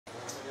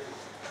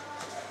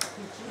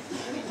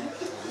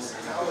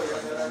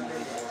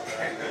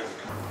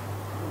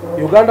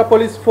Uganda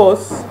Police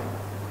Force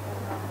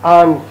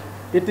and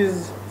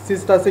its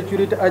sister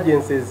security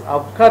agencies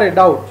have carried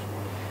out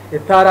a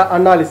thorough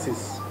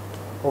analysis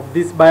of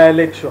this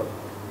by-election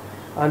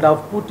and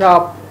have put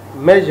up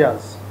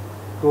measures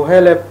to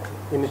help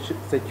in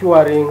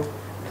securing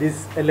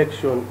this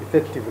election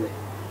effectively.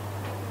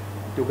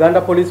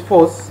 Uganda Police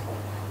Force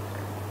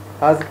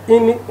has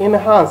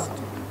enhanced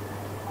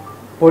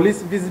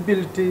police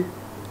visibility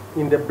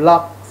in the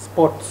black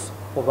spots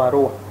of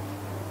Arua.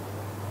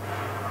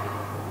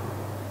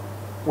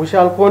 We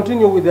shall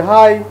continue with the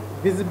high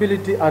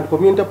visibility and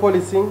community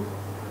policing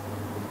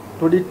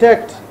to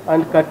detect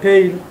and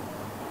curtail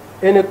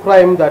any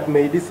crime that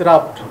may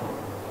disrupt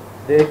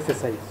the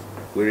exercise.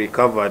 We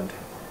recovered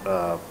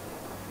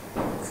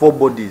 4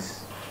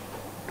 bodies,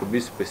 to be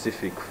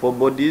specific, 4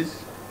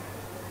 bodies,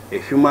 a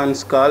human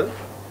skull,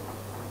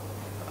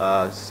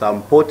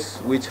 some pots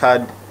which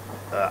had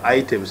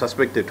items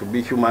suspected to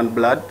be human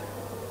blood.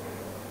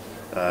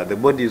 The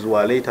bodies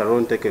were later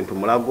on taken to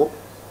Mulago.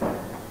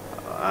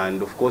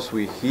 And of course,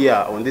 we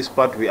here on this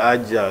part, we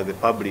urge the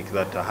public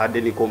that had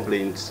any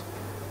complaints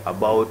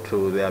about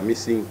their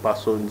missing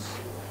persons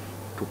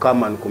to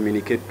come and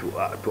communicate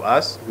to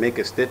us, make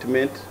a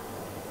statement,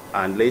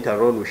 and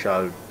later on we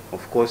shall,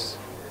 of course,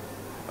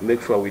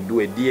 make sure we do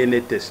a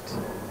DNA test.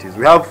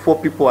 We have 4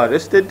 people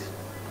arrested.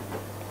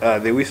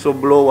 The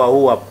whistleblower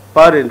who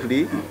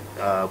apparently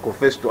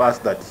confessed to us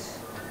that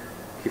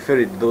he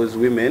ferried those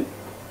women,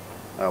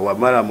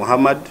 Wamara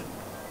Muhammad,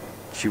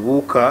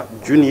 Chiwuka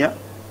Jr.,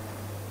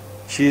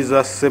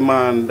 Chiza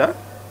Semanda,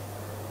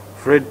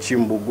 Fred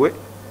Chimbugwe,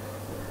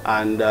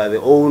 and the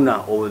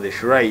owner of the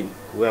shrine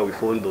where we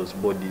found those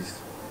bodies,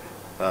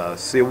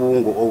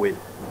 Sewungo Owen.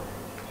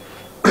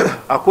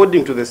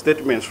 According to the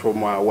statements from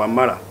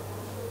Wamara,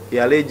 he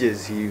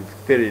alleges he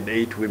ferried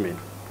 8 women.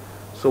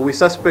 So we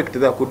suspect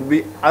there could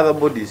be other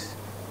bodies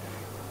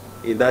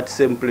in that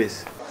same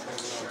place.